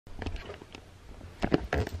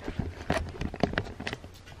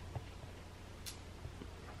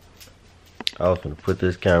I was finna put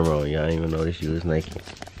this camera on. Y'all ain't even notice you was naked.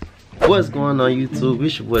 What's going on YouTube?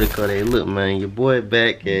 It's your boy dcode. Look man, your boy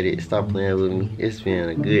back at it. Stop playing with me. It's been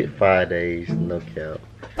a good 5 days, no cap.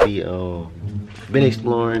 We been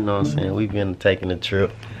exploring, know what I'm saying? We've been taking a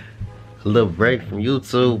trip. A little break from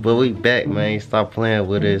YouTube, but we back, man. Stop playing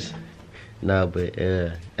with us. Nah, but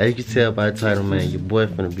as you can tell by the title, man, your boy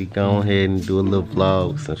finna be going ahead and do a little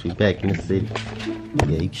vlog since we back in the city.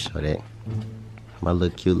 Yeah, you can show that. My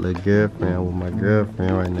little cute little girlfriend with my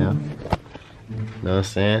girlfriend right now. Know what I'm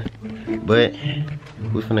saying? But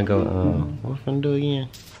we finna go, what we finna do again?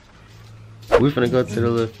 We finna go to the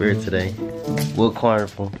little fair today. Wood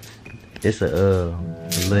Carnival. It's a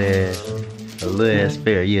little ass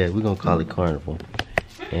fair. Yeah, we gonna call it Carnival.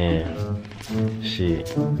 And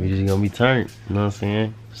shit, we just gonna be turned. You know what I'm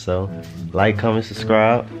saying? So, like, comment,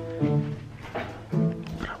 subscribe.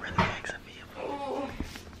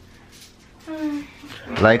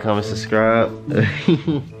 Like, comment, subscribe.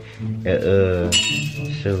 And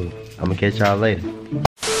shoot, I'm gonna catch y'all later.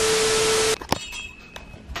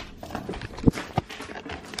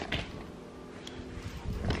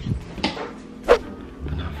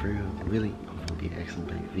 But not for real, really, I'm gonna be asking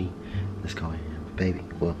baby, let's go ahead and have a baby.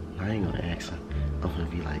 Well, I ain't gonna ask her. I'm gonna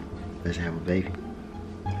be like, let's have a baby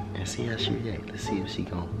and see how she react. Let's see if she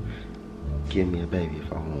gonna give me a baby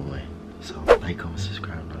if I want one. So, like, comment,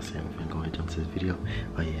 subscribe. I'm not saying we're gonna go ahead and jump to this video.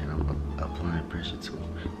 Oh yeah, and I'm applying pressure to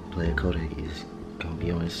player Kodak is gonna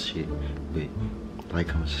be on his shit. But like,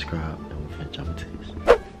 comment, subscribe, and we're gonna jump into this.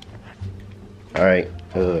 Alright,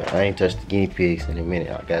 I ain't touched the guinea pigs in a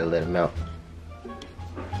minute. I gotta let them out.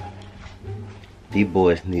 These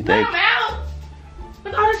boys need let them out!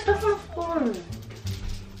 Look all this stuff on the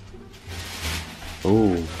floor.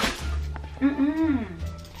 Ooh.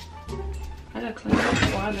 I gotta clean up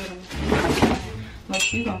before I let them. No,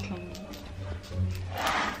 she gonna clean up.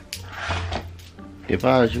 If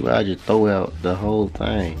I was you, I'd just throw out the whole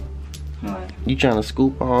thing. What? You trying to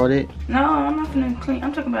scoop all that? No, I'm not gonna clean.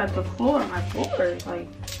 I'm talking about the floor, my floor. Like,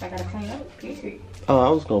 I gotta clean up. Period. Oh, I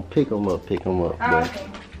was gonna pick them up. Oh, okay.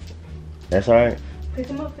 That's alright. Pick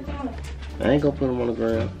them up, pick them up. I ain't gonna put them on the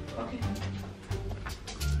ground. Okay.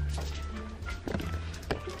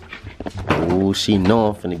 Oh, she know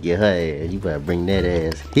I'm finna get her ass. You better bring that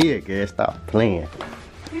ass here, girl. Stop playing.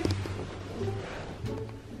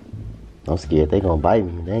 I'm scared they gonna bite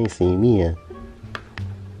me. They ain't seen me yet.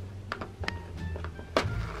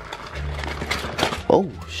 Oh,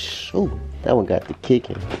 shoot. That one got the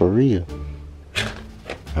kicking, for real.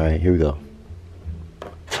 Alright, here we go.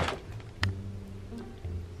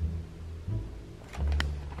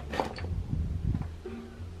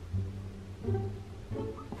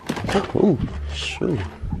 Oh, shoot.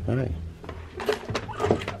 Alright.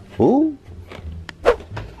 Ooh.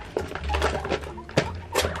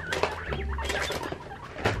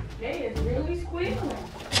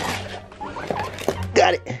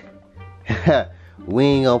 Got it. We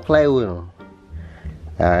ain't gonna play with them.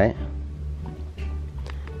 Alright.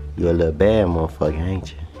 You a little bad motherfucker,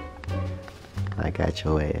 ain't you? I got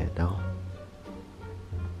your ass, though.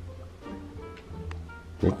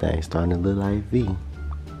 This thing's starting to look like V.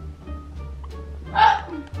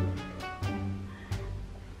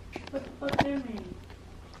 What the fuck that mean?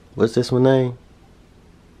 What's this one name?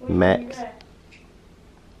 Max.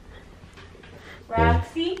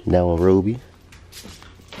 Roxy. That one Ruby.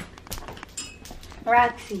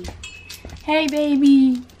 Roxy. Hey,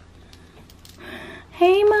 baby.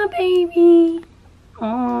 Hey, my baby.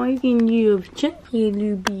 Oh, you can use chocolate,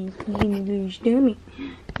 little baby. You can lose stomach.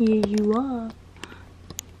 Here you are.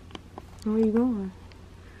 Where you going?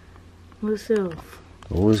 What's up?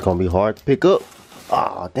 Oh, it's gonna be hard to pick up.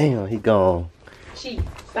 Oh, damn, he gone. She,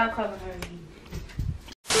 stop calling her.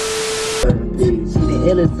 The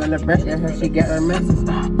illest celebration, how she got her message.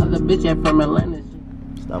 Other bitch ain't from Atlanta.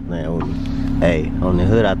 Stop playing with me. Hey, on the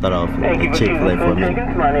hood, I thought I was finna get Chick-fil-A for a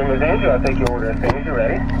minute. My name is Andrew. I'll take your order as soon as you're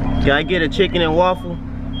ready. Can I get a chicken and waffle?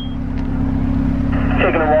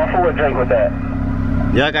 Chicken and waffle, what drink with that?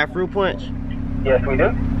 Y'all got fruit punch? Yes, we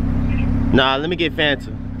do. Nah, let me get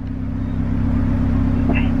Fanta.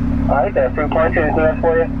 Alright, that fruit punch, anything else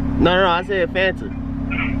for you? No, I said Fanta.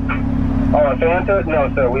 Oh, a Fanta? No,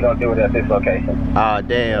 sir, we don't do it at this location. Oh,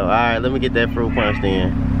 damn. Alright, let me get that fruit punch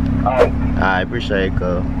then. Alright. Alright, appreciate it,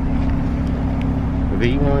 cuz. V,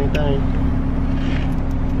 you want anything?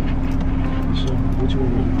 What you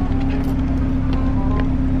want?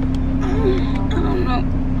 I don't know.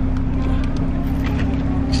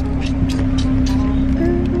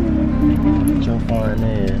 Get your fine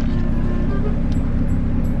ass.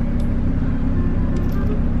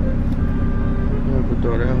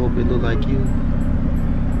 Daughter, I hope it look like you.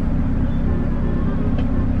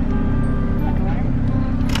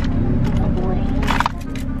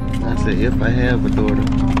 if I have a daughter,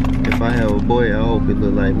 if I have a boy, I hope it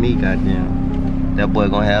look like me, goddamn. That boy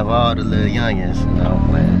gonna have all the little youngins, you know what I'm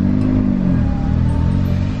playing.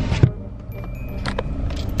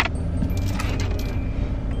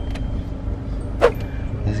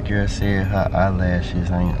 This girl said her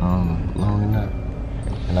eyelashes ain't long enough.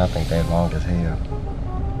 And I think they long as hell.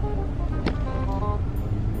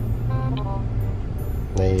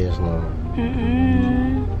 They is long.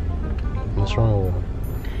 What's wrong with them?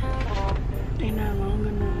 They're not long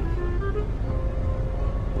enough.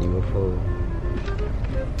 You a fool.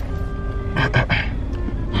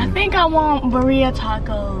 I think I want burrito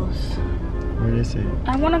tacos. Where is it?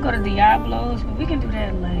 I want to go to Diablo's, but we can do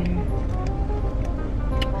that later.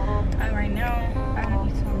 Right now, I want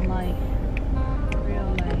to eat something light. Real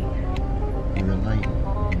light. Real light.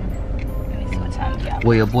 Let me see what time we got.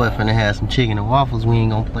 Well, your boy finna have some chicken and waffles. We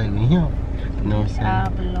ain't gonna play with him. You know what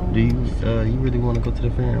I'm saying? Do you really want to go to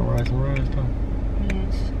the fair and ride some rides, though?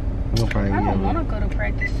 Yes. We'll probably I don't want to go to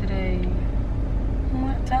practice today. I don't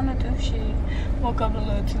have time to do shit. Woke up a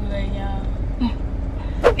little too late, y'all.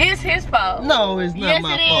 It's his fault. No, it's not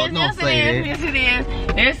my fault. Don't say that. Yes, it is.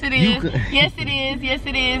 Yes, it is. Yes, it is. Yes,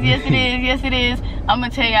 it is. Yes, it is. Yes, it is. I'm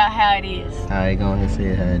gonna tell y'all how it is. Alright, go ahead and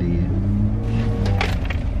say how it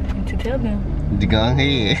is. To tell them. Go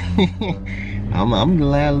ahead. I'm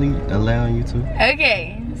gladly allowing you to.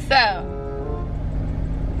 Okay, so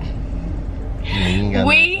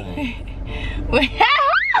we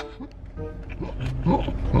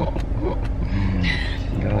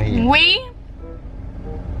Go ahead.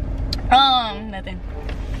 Nothing.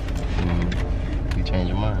 You change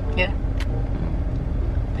your mind? Yeah.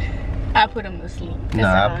 I put him to sleep. No,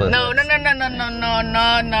 I put no. Hold on, let me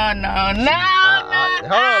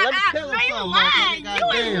tell him something. You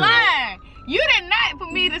was lying. You did not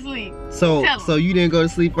put me to sleep. So you didn't go to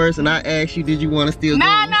sleep first, and I asked you, did you want to still go?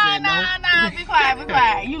 No. Be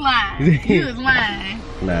quiet. You lying. You was lying.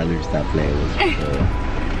 Nah, let me stop playing with you.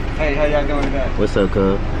 Hey, how y'all doing today? What's up,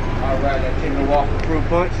 cuz? Alright, that chicken and waffle fruit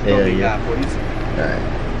punch. Yeah, yeah. For you. Alright.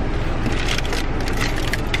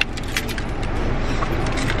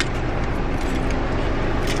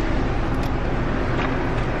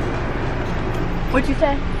 What you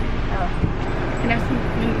say? Oh. Can I see?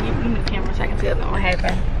 Give me the camera so I can tell them what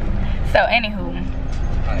happened. So, anywho.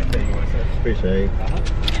 Alright, tell you what, sir. Appreciate it.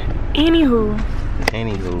 Anywho.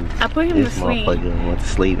 I put him to This sleep. motherfucker went to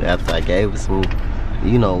sleep after I gave her some,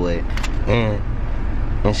 you know what, and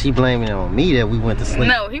she blaming it on me that we went to sleep.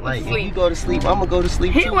 No, he went to sleep. If you go to sleep, I'm gonna go to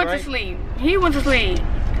sleep too, He went to sleep.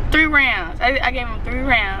 3 rounds. I gave him 3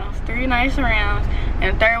 rounds. 3 nice rounds.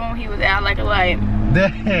 And the third one, he was out like a light.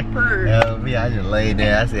 Yeah, me, I just laid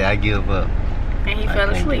there. I said, I give up. And he fell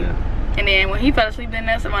asleep. And then when he fell asleep, then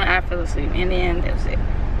that's when I fell asleep. And then that was it.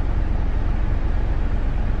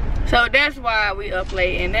 So that's why we up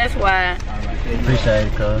late. And that's why. Appreciate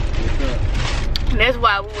it, cuz. That's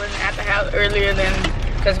why we wasn't at the house earlier than.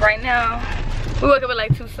 Because right now, we woke up at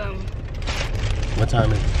like 2 something. What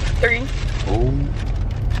time is it? 3.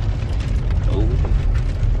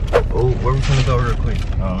 Oh, where we gonna go real quick?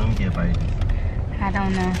 Oh, let me get by you. I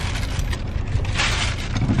don't know.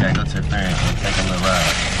 We gotta go to the fair and take a little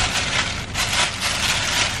ride.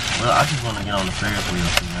 Well, I just wanna get on the Ferris wheel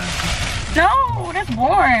tonight. No, that's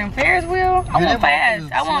boring. Ferris wheel? I want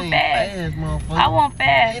fast. I want fast. I want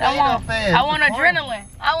fast. I want adrenaline.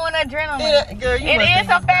 I want adrenaline. Girl, It is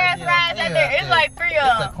some fast rides out there. It's like 3 of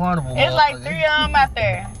them. It's a carnival. It's like 3 of them out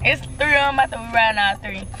there. It's 3 of them out there. We riding all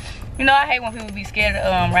 3. You know, I hate when people be scared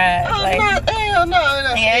of rides. Like, hell no.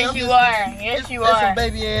 yes, you are. Yes, you are. It's some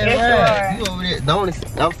baby ass Yes, rides. You over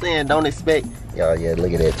there. I'm saying don't expect. Y'all, yeah,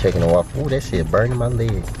 look at that chicken and waffle. Ooh, that shit burning my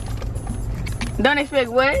leg. Don't expect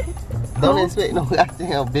what? Don't expect no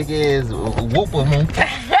goddamn big ass whooper moon.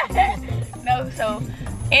 No, so,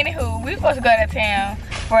 anywho, we supposed to go to town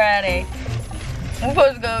Friday. We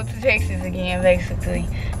supposed to go to Texas again, basically.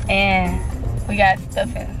 And we got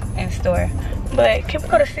stuff in store. But can we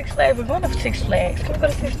go to Six Flags? We're going to Six Flags. Can we go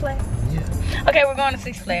to Six Flags? Yeah. Okay, we're going to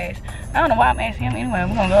Six Flags. I don't know why I'm asking him anyway.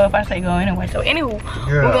 We're going to go if I say go anyway. So, anywho,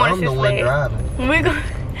 Girl, we're going I'm to Six the one Flags. driving. We're going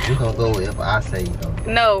to go if I say you go.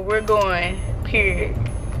 No, we're going, period.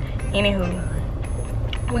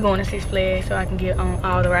 Anywho, we're going to Six Flags so I can get on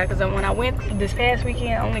all the rides. Because when I went this past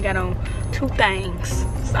weekend, I only got on 2 things.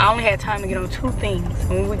 So I only had time to get on 2 things.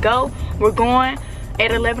 And when we go, we're going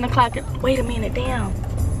at 11 o'clock. Wait a minute, damn.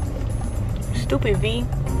 Stupid V.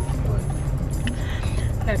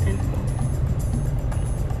 Nothing.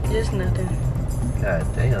 Just nothing. God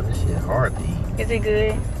damn, this shit hard to eat. Is it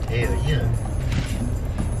good? Hell yeah.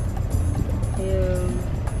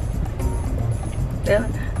 Yeah.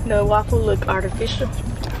 The waffle look artificial.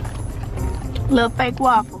 Little fake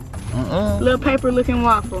waffle. Little paper looking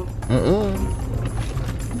waffle.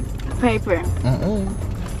 Paper.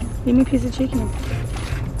 Give me a piece of chicken.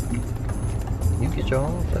 You get your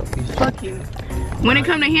own piece of Fuck you. When it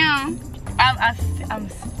come to him, I'm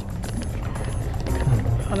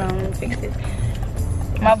hold on, let me fix this.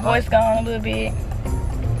 My voice gone a little bit.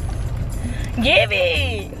 Give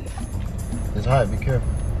it! It's hot, be careful.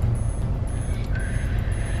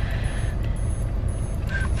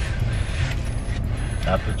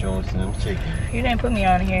 I put you on some chicken. You didn't put me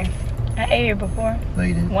on here. I ate here before. No,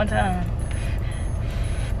 you didn't. One time.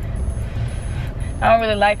 I don't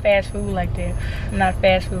really like fast food like that. I'm not a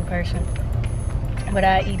fast food person. But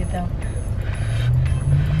I eat it though.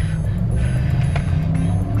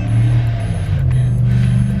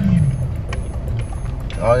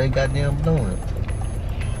 All they goddamn doing.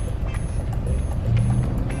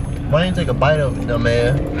 Why didn't you take a bite of it, dumb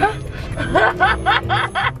ass?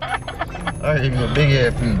 Alright, give you a big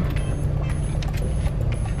ass piece.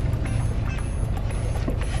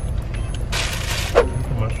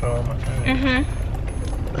 Put my straw on my hand.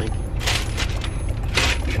 Thank you.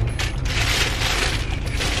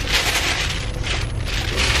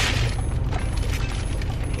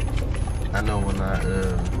 I know when I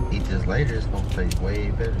eat this later, it's gonna taste way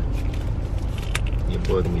better. Your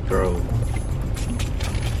boy gonna be thrown.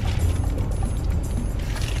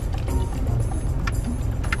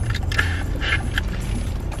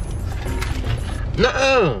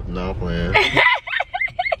 Nuh-uh. No, I'm playing.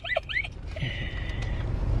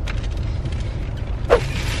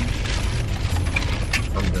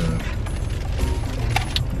 I'm done.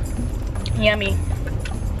 Yummy.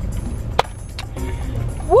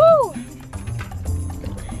 Woo!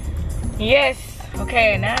 Yes.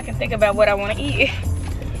 Okay, now I can think about what I want to eat.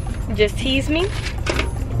 Just tease me.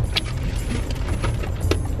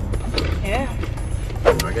 Yeah.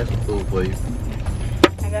 I got some food for you.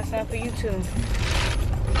 I got something for you too.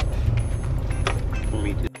 For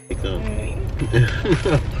me to pick up.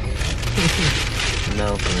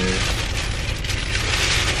 No, for real.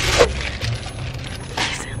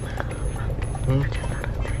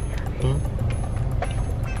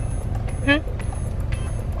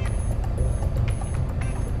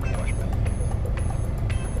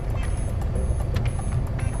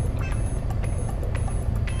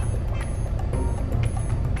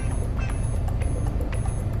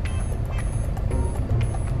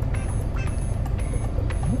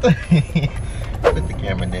 Put the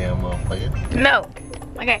camera down, motherfucker. No.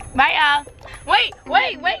 Okay, bye y'all. Wait.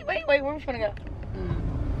 Where we finna go?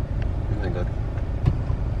 We're gonna go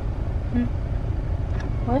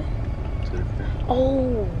What? to the fair.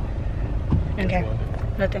 Oh. Okay.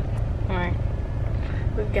 Nothing. Alright.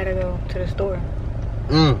 We gotta go to the store.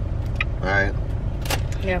 Alright.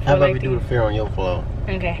 Yeah, How about we do the fair on your floor?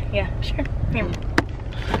 Okay, yeah, sure. Yeah.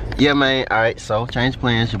 Yeah, man. Alright, so change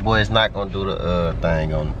plans. Your boy is not gonna do the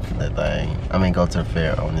thing on that thing. I mean, go to the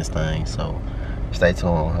fair on this thing. So stay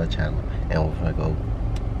tuned on her channel, and we're gonna go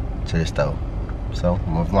to the store. So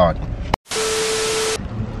we're vlogging.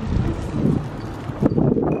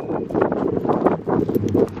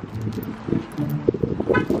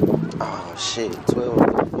 Oh shit, 12.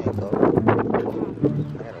 Can't go.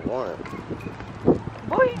 I got a warrant.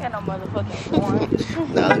 Boy, you ain't got no motherfucking warrant.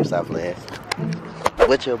 Nah, let me stop playing.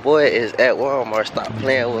 But your boy is at Walmart. Stop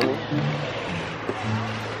playing with me.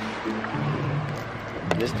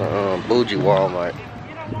 This the bougie Walmart.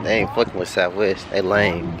 They ain't fucking with Southwest. They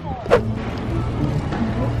lame.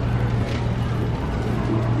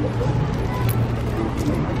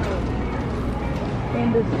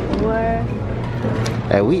 In the store.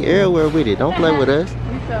 Hey, we everywhere with it. Don't play with us.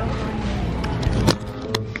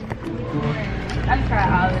 I try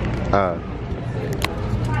all of it.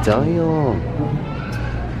 Damn.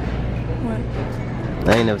 What?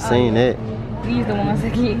 I ain't never seen that. These the ones I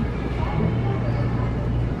get.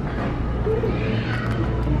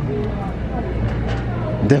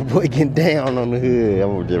 That boy getting down on the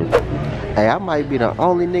hood. Hey, I might be the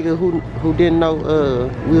only nigga who didn't know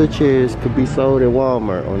wheelchairs could be sold at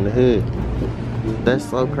Walmart on the hood. That's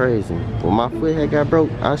so crazy. When my foot had got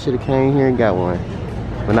broke, I should have came here and got one.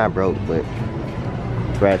 Well, not broke, but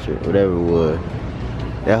fractured, whatever it was.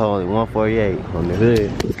 That whole only 148 on the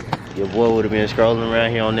hood. Your boy would have been scrolling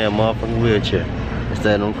around here on that motherfucking wheelchair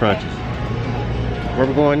instead of them crunches. Where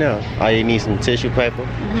we going now? Oh, you need some tissue paper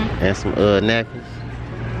and some napkins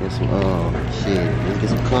and some shit. Let's get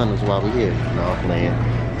some condoms while we're here. No, I'm playing.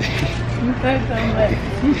 You said so much.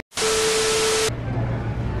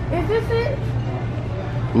 Is this it?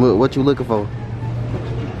 What you looking for?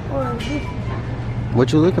 Or is this?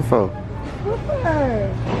 What you looking for?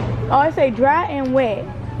 Oh, it say dry and wet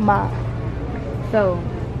mop. So,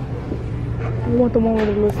 I want the one with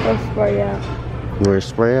the little stuff spray out. Where it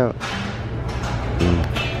spray out?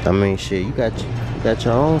 I mean, shit, you got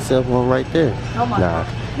your own cell phone right there. Oh my God.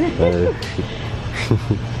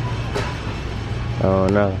 Oh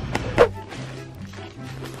no.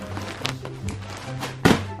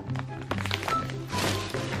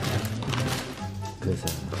 Good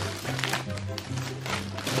sound.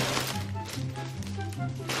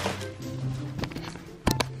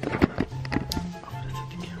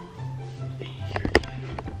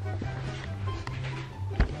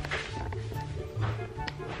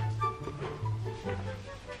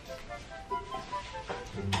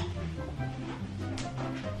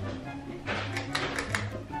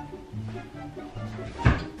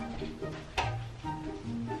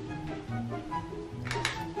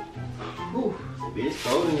 It's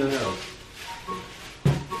cold in your house.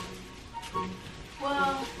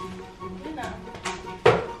 Well, you know.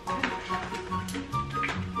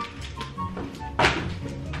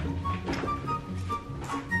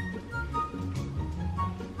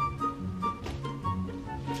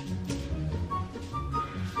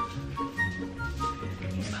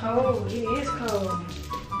 It's cold. It is cold.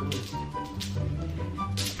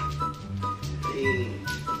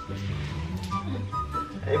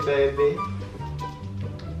 Hey, baby.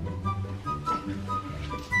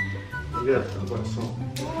 We gotta talk about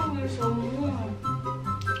something. Oh, you're so warm.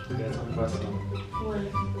 We gotta talk about something. What?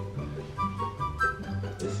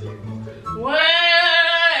 This here. What?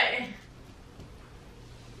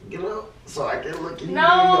 Get up so I can look at you in No.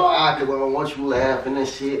 your eye, cause I don't want you laughing and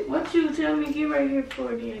shit. What you tell me get right here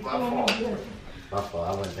for then? My fault. My fault.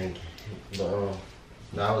 I wasn't thinking. But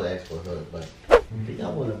no, I was asking for her. But I think I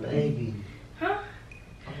want a baby. Huh?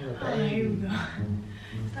 I want a Oh, here we baby. go.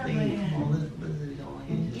 Stop Hey, playing. come on, let's go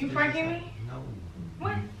ahead. You pranking me? No.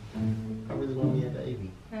 What? I really want me a baby.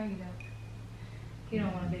 No, you don't. You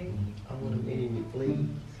don't want a baby. I want a baby, please.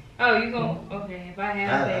 Oh, you gon' okay, if I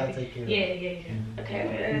have a I'll baby. take care of it. Yeah. Okay,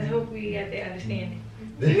 well, let's hope we got that understanding.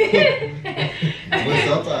 But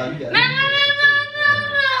sometimes you gotta.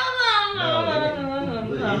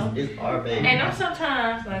 No. It's our baby. And I'm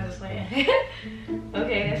sometimes like just saying.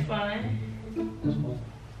 Okay, that's fine. That's fine.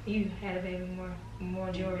 You had a baby more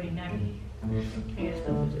majority, not me. I got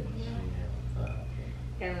stuff to do.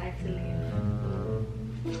 Got a life to live.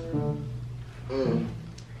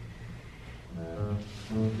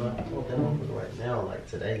 But I want that one for right now, like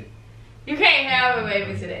today. You can't have a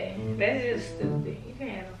baby today. That's just stupid. You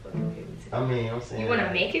can't have a fucking baby today. I mean, I'm saying. You want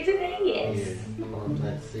to make it today? Yes. Yeah, I want to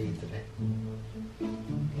plant seed today.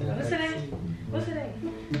 What's today? What's today?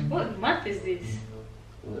 What month is this?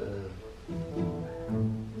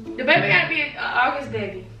 The baby gotta be an August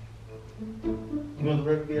baby. You want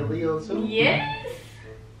the baby to be a Leo too? Yes.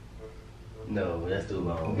 No, that's too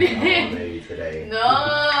long. I want a baby today.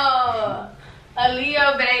 No. A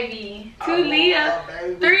Leo baby. 2 Leos.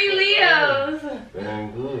 3 Leos. That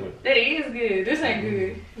ain't good. That is good. This ain't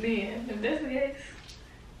good. Then if that's the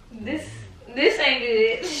case, this ain't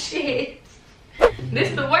good. Shit.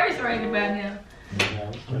 This the worst right about now.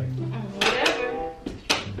 Yeah, Whatever.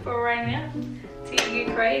 For right now. Till you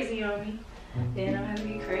get crazy on me. Then I'm gonna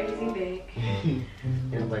get crazy back.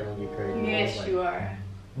 Everybody gonna get crazy. Yes, you are.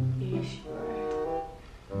 Yes, you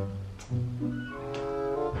are.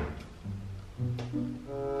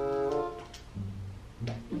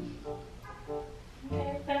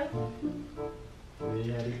 Okay, well,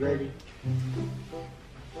 You had his baby.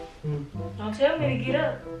 don't tell me to get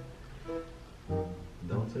up.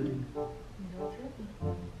 Don't tell you. Don't tell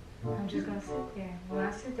me. I'm just gonna sit there. When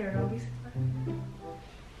I sit there, don't be surprised. I'm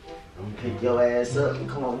gonna pick your ass up and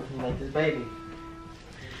come on, we can make this baby.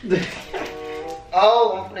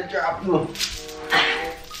 Oh, I'm gonna drop you.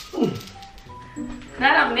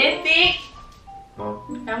 Not I'm that thick. Huh?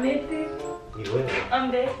 I'm that thick. You will.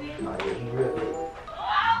 I'm that thick. Oh, yeah, you real big.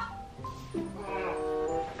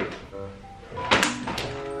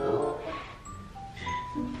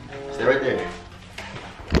 Stay right there.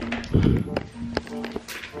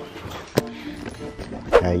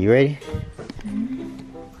 Are you ready?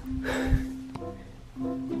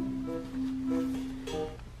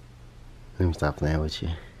 Let me stop playing with you.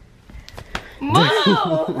 Move!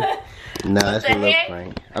 No, that's a little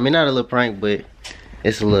prank. I mean, not a little prank, but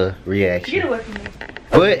it's a little reaction. Get away from me.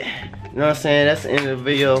 But, you know what I'm saying? That's the end of the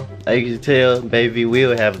video. As you can tell, baby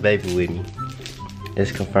will have a baby with me.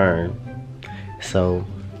 It's confirmed. So,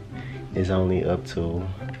 it's only up to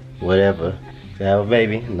whatever to have a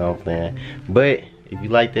baby. No, I'm playing. But, if you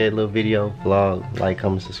like that little video, vlog, like,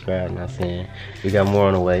 comment, subscribe. You know what I'm saying? We got more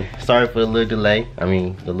on the way. Sorry for the little delay. I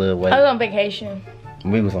mean, the little wait. I was on vacation.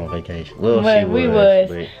 We was on vacation. Well, But she we was.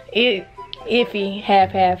 was. But iffy,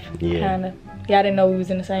 half, Yeah. kind of. Y'all didn't know we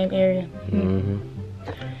was in the same area.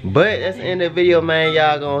 But that's the end of the video, man.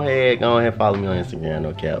 Y'all go ahead follow me on Instagram,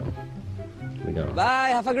 no cap. We gone. Bye,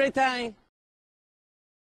 have a great time.